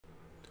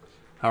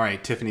All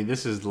right, Tiffany,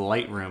 this is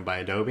Lightroom by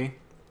Adobe,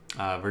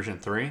 version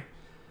 3.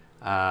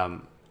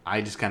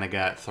 I just kind of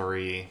got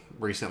 3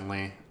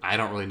 recently. I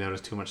don't really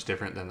notice too much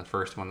different than the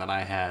first one that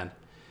I had.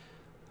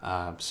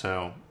 I'm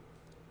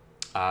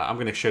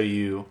going to show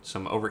you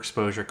some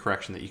overexposure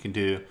correction that you can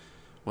do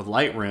with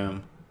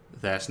Lightroom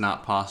that's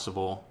not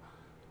possible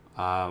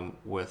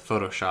with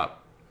Photoshop,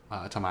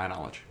 to my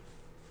knowledge.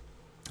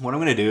 What I'm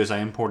going to do is I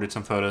imported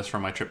some photos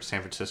from my trip to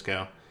San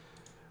Francisco.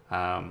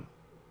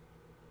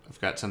 I've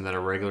got some that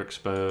are regular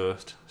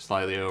exposed,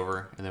 slightly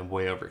over, and then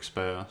way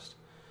overexposed.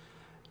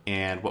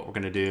 And what we're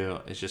going to do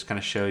is just kind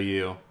of show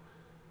you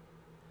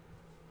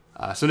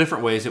some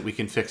different ways that we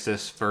can fix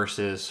this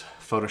versus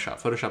Photoshop.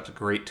 Photoshop's a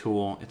great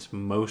tool. It's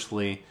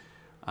mostly,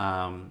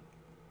 at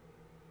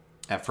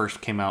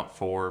first came out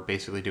for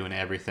basically doing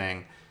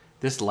everything.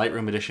 This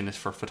Lightroom edition is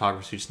for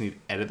photographers who just need to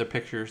edit their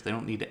pictures. They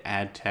don't need to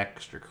add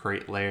text or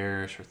create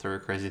layers or throw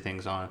crazy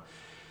things on.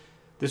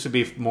 This would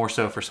be more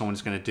so for someone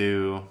who's going to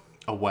do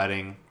a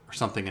wedding or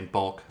something in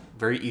bulk.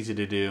 Very easy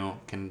to do.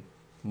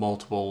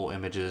 Multiple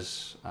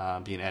images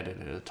being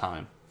edited at a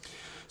time.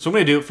 So what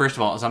I'm going to do, first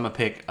of all, is I'm going to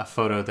pick a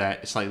photo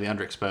that is slightly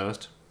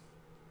underexposed.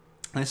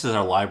 And this is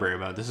our library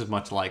mode. This is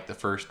much like the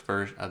first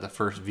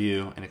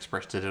view in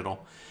Express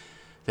Digital,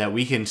 that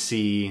we can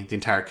see the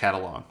entire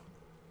catalog.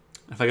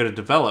 If I go to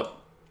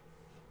develop,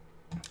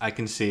 I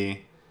can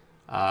see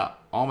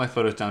all my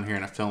photos down here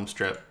in a film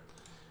strip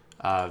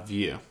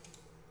view.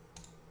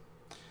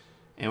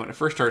 And when it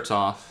first starts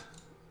off,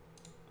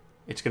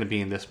 it's going to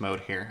be in this mode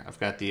here. I've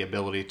got the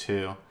ability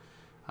to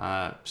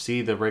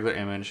see the regular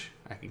image.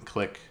 I can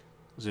click,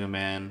 zoom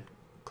in,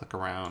 click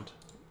around,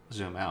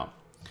 zoom out.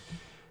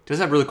 It does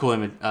have a really cool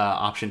image,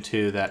 option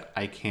too, that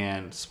I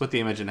can split the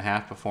image in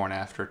half, before and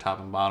after, top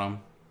and bottom.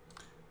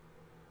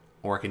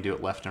 Or I can do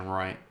it left and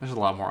right. There's a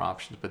lot more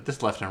options, but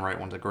this left and right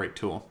one's a great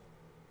tool.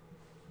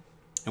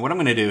 And what I'm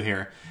going to do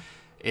here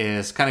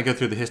is kind of go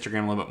through the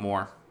histogram a little bit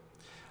more.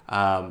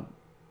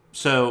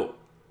 So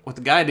what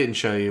the guy didn't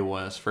show you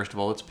was, first of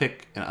all, let's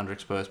pick an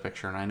underexposed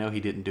picture. And I know he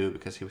didn't do it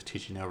because he was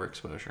teaching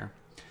overexposure.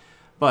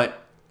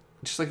 But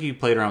just like you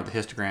played around with the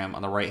histogram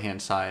on the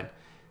right-hand side,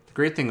 the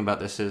great thing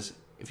about this is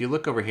if you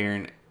look over here,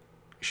 and it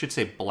should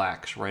say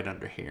blacks right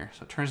under here.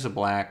 So it turns to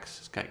blacks.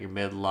 It's got your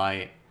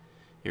mid-light,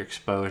 your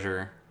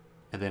exposure,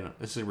 and then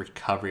this is a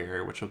recovery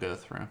area, which we'll go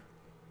through.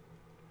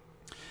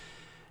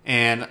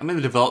 And I'm in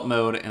the develop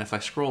mode, and if I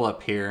scroll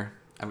up here,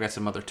 I've got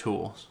some other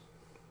tools.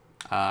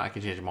 I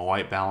can change my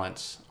white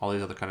balance, all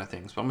these other kind of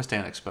things. But I'm going to stay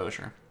on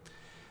exposure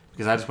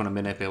because I just want to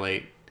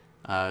manipulate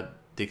the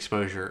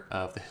exposure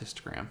of the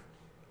histogram.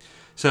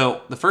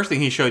 So the first thing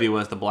he showed you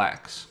was the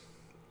blacks.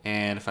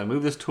 And if I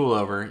move this tool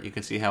over, you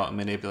can see how it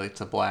manipulates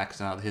the blacks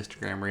and how the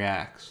histogram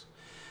reacts.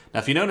 Now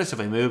if you notice, if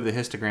I move the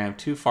histogram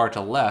too far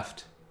to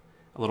left,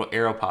 a little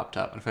arrow popped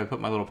up. And if I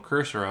put my little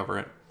cursor over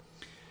it,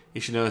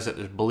 you should notice that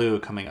there's blue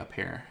coming up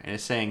here. And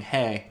it's saying,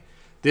 hey,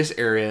 this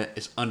area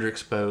is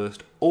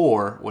underexposed,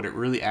 or what it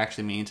really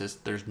actually means is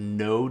there's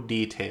no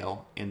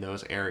detail in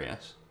those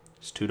areas.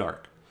 It's too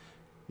dark.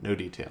 No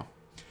detail.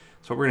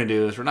 So what we're going to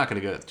do is we're not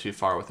going to go too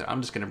far with it. I'm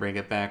just going to bring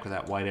it back where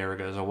that white arrow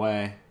goes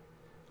away.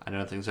 I know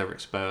nothing's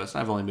overexposed.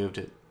 I've only moved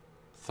it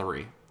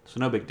 3, so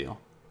no big deal.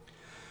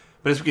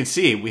 But as we can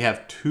see, we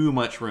have too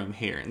much room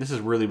here, and this is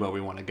really where we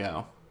want to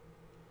go.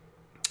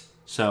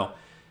 So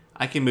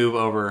I can move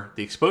over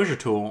the exposure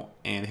tool,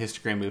 and the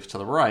histogram moves to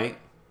the right.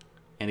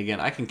 And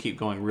again, I can keep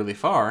going really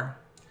far.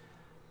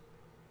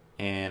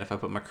 And if I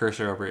put my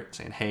cursor over it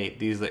saying, hey,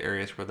 these are the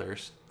areas where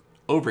there's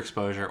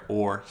overexposure,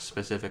 or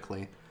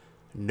specifically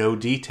no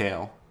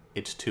detail,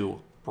 it's too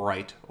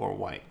bright or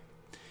white.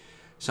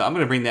 So I'm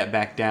going to bring that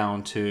back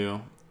down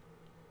to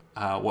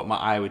what my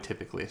eye would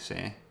typically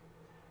see.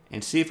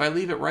 And see if I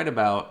leave it right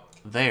about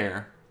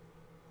there,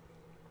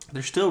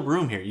 there's still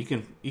room here. You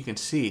can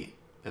see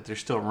that there's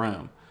still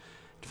room.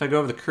 If I go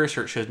over the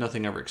cursor, it shows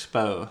nothing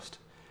overexposed.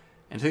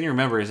 And the thing to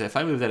remember is that if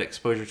I move that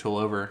exposure tool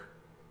over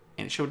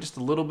and it showed just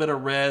a little bit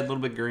of red, a little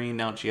bit green,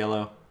 now it's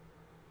yellow.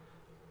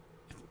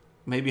 It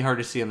may be hard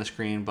to see on the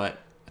screen, but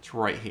it's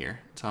right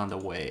here. It's on the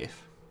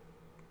wave.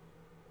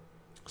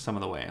 Some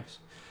of the waves.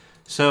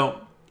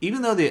 So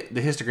even though the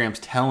histogram's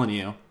telling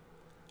you,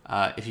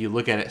 if you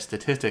look at it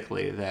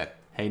statistically, that,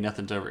 hey,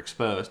 nothing's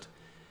overexposed,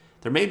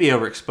 there may be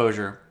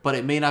overexposure, but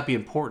it may not be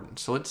important.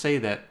 So let's say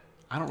that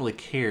I don't really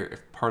care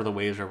if part of the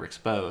waves are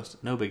overexposed.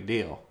 No big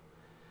deal.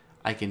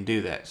 I can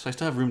do that. So I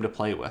still have room to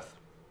play with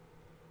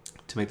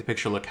to make the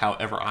picture look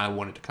however I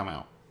want it to come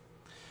out.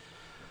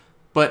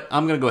 But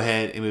I'm going to go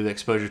ahead and move the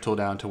exposure tool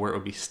down to where it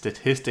would be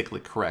statistically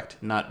correct,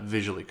 not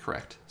visually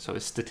correct. So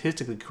it's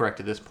statistically correct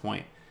at this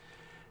point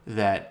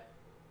that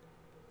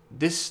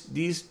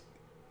these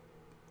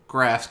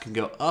graphs can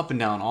go up and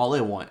down all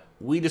they want.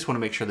 We just want to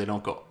make sure they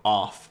don't go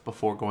off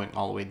before going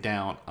all the way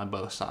down on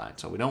both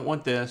sides. So we don't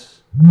want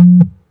this.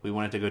 We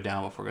want it to go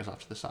down before it goes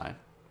off to the side.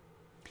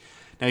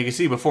 Now you can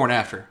see before and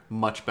after,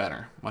 much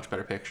better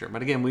picture.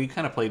 But again, we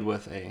kind of played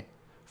with a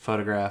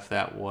photograph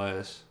that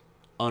was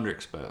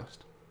underexposed.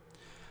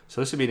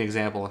 So this would be an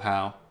example of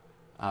how,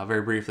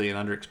 very briefly, an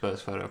underexposed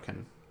photo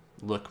can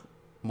look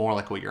more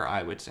like what your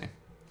eye would see.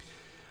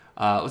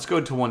 Let's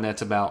go to one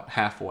that's about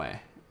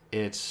halfway.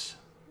 It's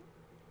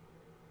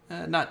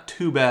not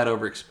too bad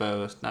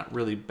overexposed, not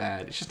really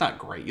bad. It's just not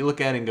great. You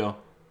look at it and go,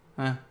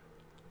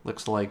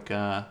 looks like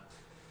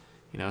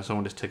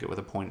someone just took it with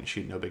a point and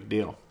shoot, no big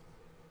deal.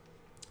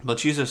 But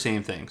let's use those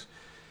same things.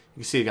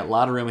 You can see you got a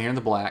lot of room here in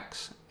the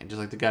blacks, and just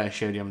like the guy I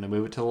showed you, I'm going to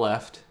move it to the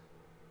left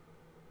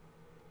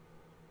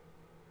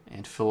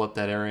and fill up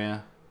that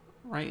area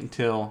right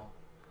until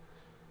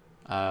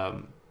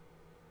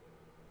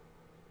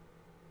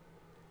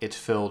it's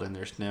filled and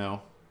there's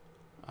no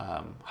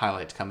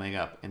highlights coming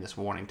up in this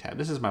warning tab.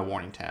 This is my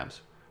warning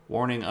tabs.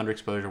 Warning,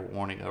 underexposure,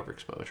 warning,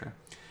 overexposure.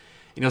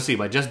 And you'll see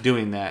by just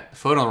doing that, the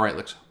photo on the right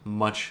looks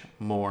much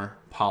more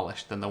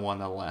polished than the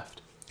one on the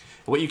left.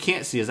 What you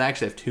can't see is I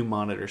actually have two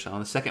monitors. So on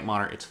the second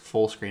monitor, it's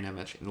full screen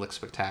image and it looks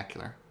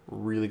spectacular.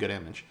 Really good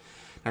image.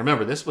 Now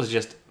remember, this was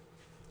just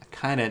a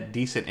kind of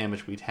decent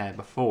image we'd had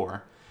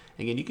before.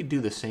 Again, you could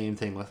do the same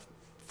thing with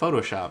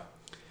Photoshop,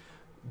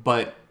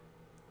 but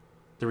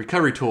the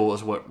recovery tool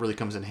is what really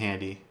comes in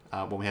handy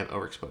when we have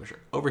overexposure.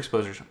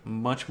 Overexposure is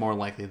much more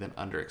likely than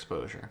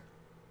underexposure.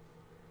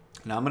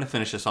 Now I'm going to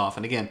finish this off.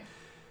 And again,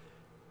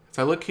 if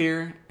I look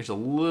here, there's a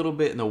little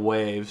bit in the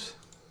waves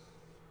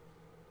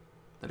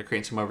that are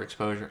creating some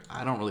overexposure.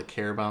 I don't really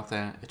care about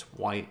that. It's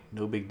white,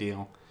 no big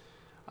deal.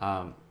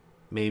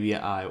 Maybe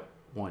I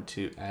want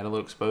to add a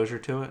little exposure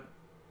to it.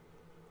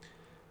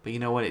 But you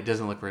know what? It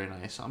doesn't look very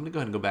nice. So I'm going to go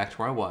ahead and go back to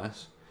where I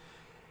was.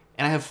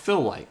 And I have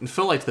fill light. And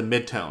fill light's the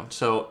midtone.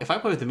 So if I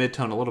play with the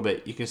midtone a little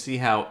bit, you can see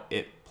how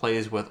it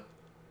plays with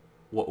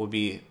what would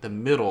be the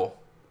middle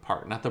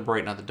part. Not the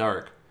bright, not the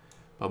dark,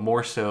 but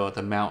more so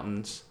the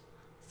mountains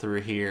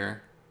through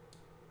here.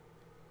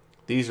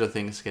 These are the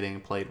things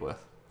getting played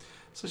with.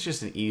 So it's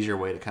just an easier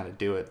way to kind of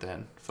do it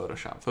than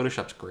Photoshop.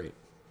 Photoshop's great,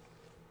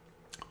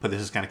 but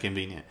this is kind of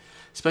convenient,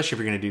 especially if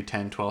you're going to do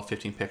 10, 12,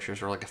 15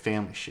 pictures or like a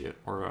family shoot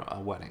or a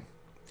wedding.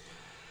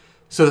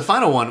 So the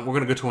final one, we're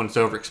going to go to one that's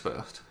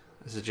overexposed.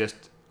 This is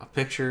just a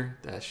picture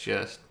that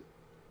just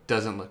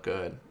doesn't look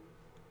good.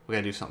 We got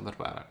to do something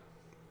about it.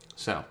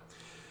 So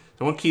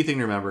the one key thing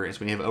to remember is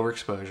when you have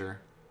overexposure,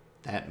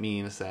 that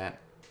means that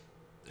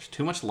there's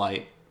too much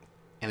light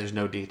and there's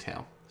no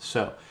detail.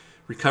 So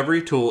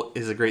recovery tool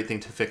is a great thing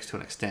to fix to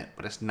an extent,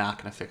 but it's not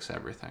going to fix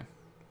everything.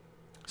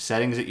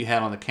 Settings that you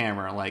had on the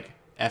camera, like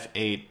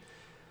f8,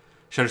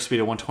 shutter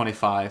speed of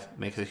 125,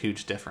 makes a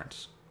huge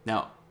difference.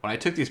 Now, when I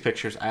took these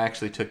pictures, I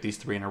actually took these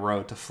 3 in a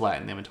row to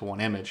flatten them into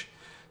one image.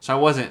 So I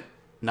wasn't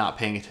not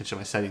paying attention to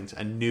my settings.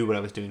 I knew what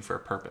I was doing for a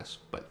purpose.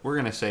 But we're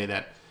going to say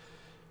that,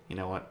 you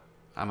know what,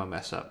 I'm a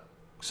mess up.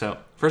 So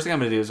first thing I'm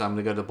going to do is I'm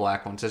going to go to the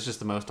black ones. That's just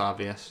the most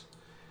obvious.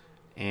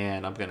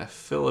 And I'm going to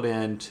fill it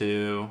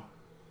into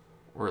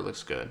where it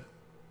looks good.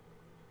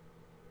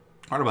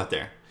 Right about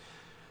there.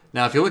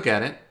 Now, if you look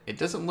at it, it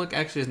doesn't look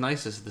actually as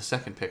nice as the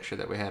second picture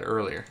that we had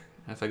earlier.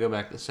 And if I go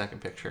back to the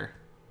second picture,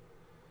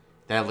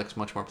 that looks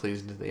much more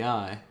pleasing to the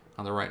eye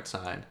on the right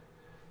side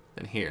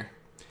than here.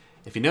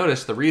 If you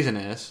notice, the reason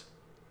is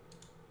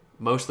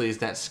mostly is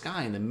that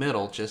sky in the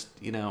middle just,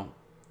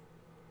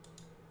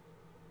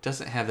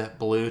 doesn't have that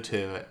blue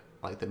to it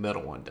like the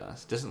middle one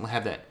does. It doesn't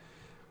have that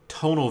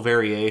tonal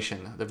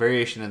variation, the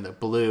variation in the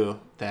blue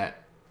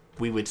that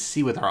we would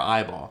see with our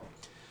eyeball.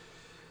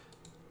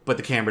 But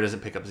the camera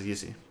doesn't pick up as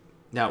easy.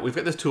 Now, we've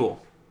got this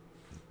tool.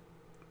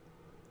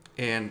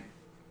 And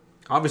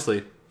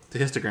obviously, the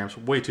histogram's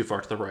way too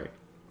far to the right.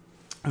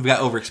 We've got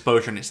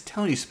overexposure, and it's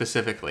telling you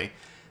specifically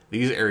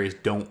these areas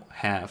don't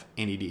have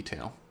any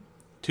detail.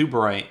 Too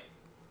bright,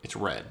 it's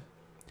red.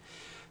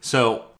 So